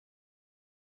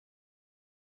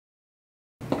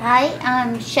Hi,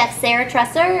 I'm Chef Sarah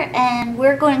Tresser, and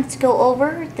we're going to go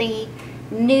over the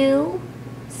new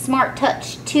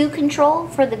SmartTouch2 control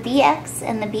for the BX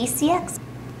and the BCX.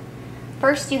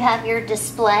 First, you have your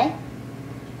display,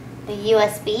 the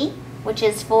USB, which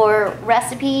is for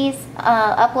recipes,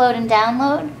 upload and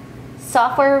download,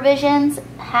 software revisions,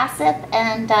 HACCP,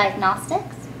 and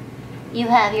diagnostics. You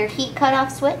have your heat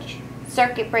cutoff switch,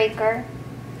 circuit breaker,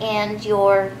 and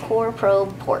your core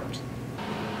probe port.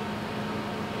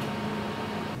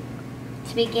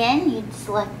 To begin, you'd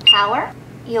select power.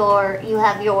 You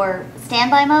have your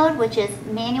standby mode, which is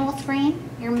manual screen,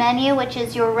 your menu, which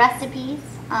is your recipes,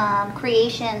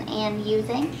 creation and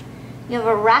using. You have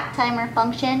a rack timer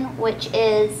function, which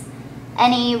is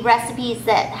any recipes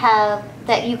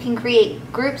that you can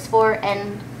create groups for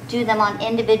and do them on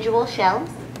individual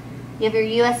shelves. You have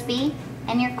your USB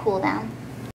and your cool down.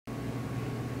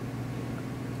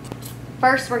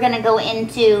 First, we're going to go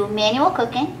into manual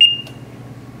cooking.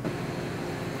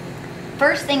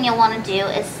 First thing you'll want to do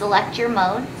is select your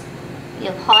modes.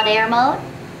 You have hot air mode,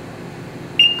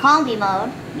 Combi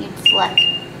mode, you'd select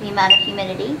the amount of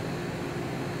humidity.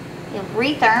 You have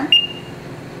retherm,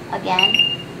 again,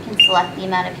 you can select the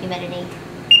amount of humidity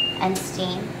and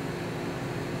steam.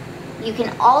 You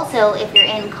can also, if you're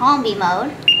in Combi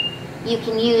mode, you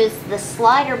can use the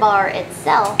slider bar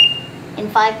itself in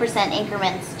 5%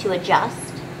 increments to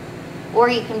adjust, or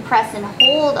you can press and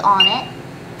hold on it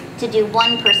to do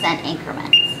 1%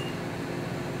 increments.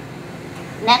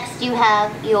 Next, you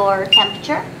have your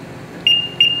temperature.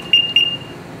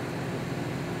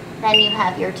 Then you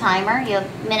have your timer. You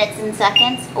have minutes and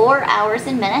seconds or hours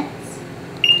and minutes.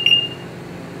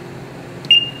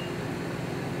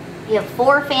 You have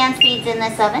 4 fan speeds in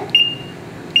this oven.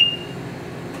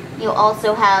 You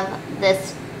also have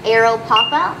this arrow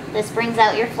pop out. This brings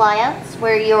out your flyouts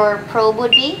where your probe would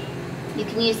be. You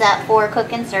can use that for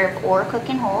cook and serve or cook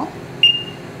and hold.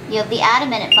 You have the add a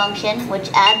minute function,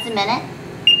 which adds a minute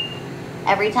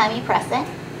every time you press it.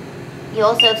 You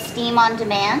also have steam on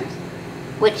demand,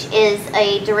 which is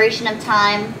a duration of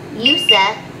time you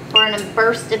set for a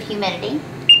burst of humidity.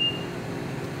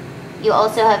 You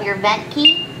also have your vent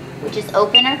key, which is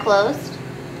open or closed.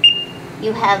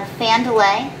 You have fan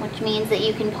delay, which means that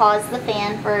you can pause the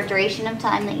fan for a duration of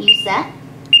time that you set.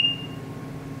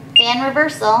 Fan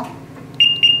reversal,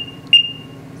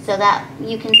 so that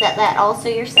you can set that also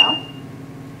yourself.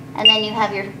 And then you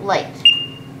have your light.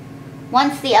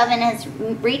 Once the oven has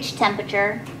reached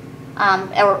temperature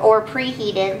or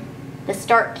preheated, the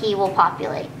start key will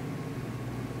populate.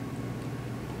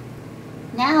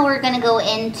 Now we're going to go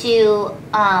into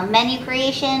menu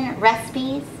creation,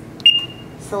 recipes,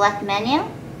 select menu.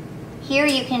 Here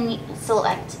you can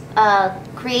select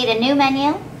create a new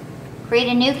menu, create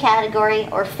a new category,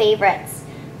 or favorites.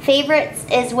 Favorites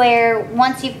is where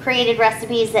once you've created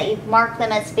recipes that you've marked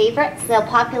them as favorites, they'll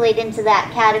populate into that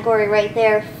category right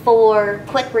there for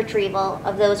quick retrieval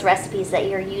of those recipes that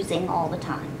you're using all the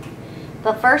time.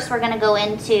 But first we're going to go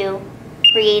into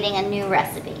creating a new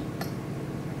recipe.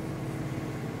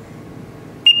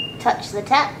 Touch the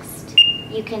text.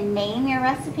 You can name your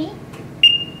recipe.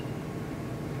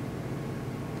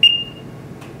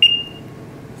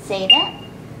 Save it.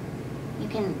 You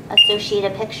can associate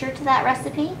a picture to that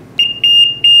recipe.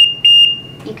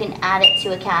 You can add it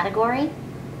to a category.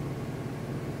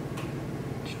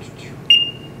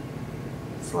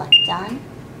 Select done.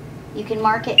 You can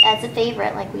mark it as a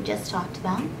favorite like we just talked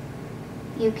about.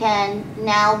 You can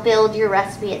now build your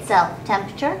recipe itself.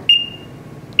 Temperature,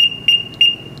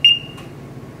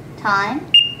 time,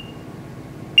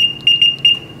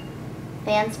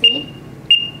 fan speed,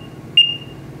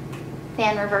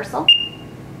 fan reversal,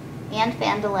 and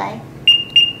fan delay,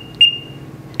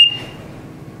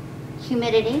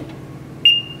 humidity.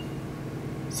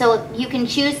 So you can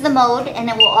choose the mode and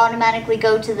it will automatically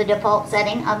go to the default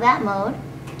setting of that mode,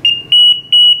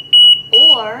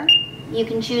 or you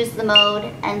can choose the mode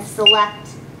and select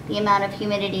the amount of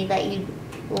humidity that you'd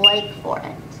like for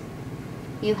it.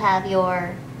 You have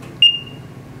your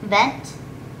vent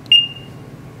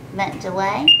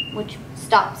delay, which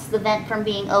stops the vent from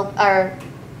being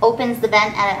opens the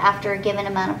vent after a given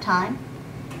amount of time.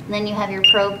 And then you have your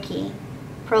probe key.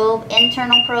 Probe,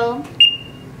 internal probe,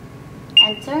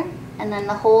 enter, and then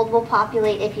the hold will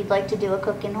populate if you'd like to do a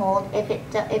cook and hold.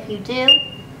 If you do,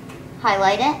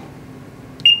 highlight it,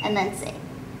 and then save.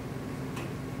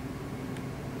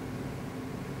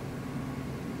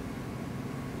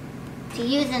 To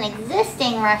use an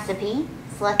existing recipe,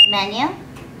 select menu,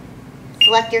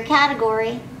 select your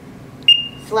category,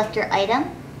 select your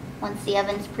item. Once the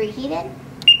oven's preheated,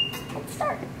 let's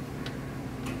start.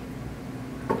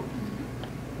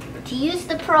 To use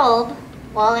the probe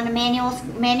while in a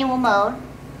manual mode,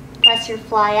 press your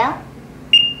fly out,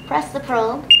 press the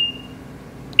probe,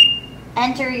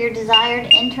 enter your desired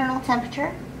internal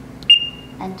temperature,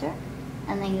 enter,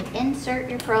 and then you insert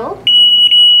your probe.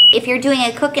 If you're doing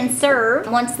a cook and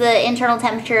serve, once the internal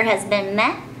temperature has been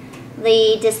met,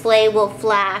 the display will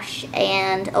flash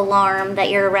and alarm that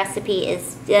your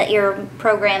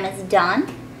program is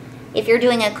done. If you're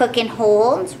doing a cook and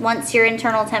hold, once your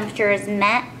internal temperature is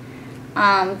met,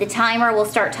 the timer will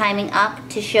start timing up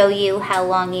to show you how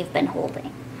long you've been holding.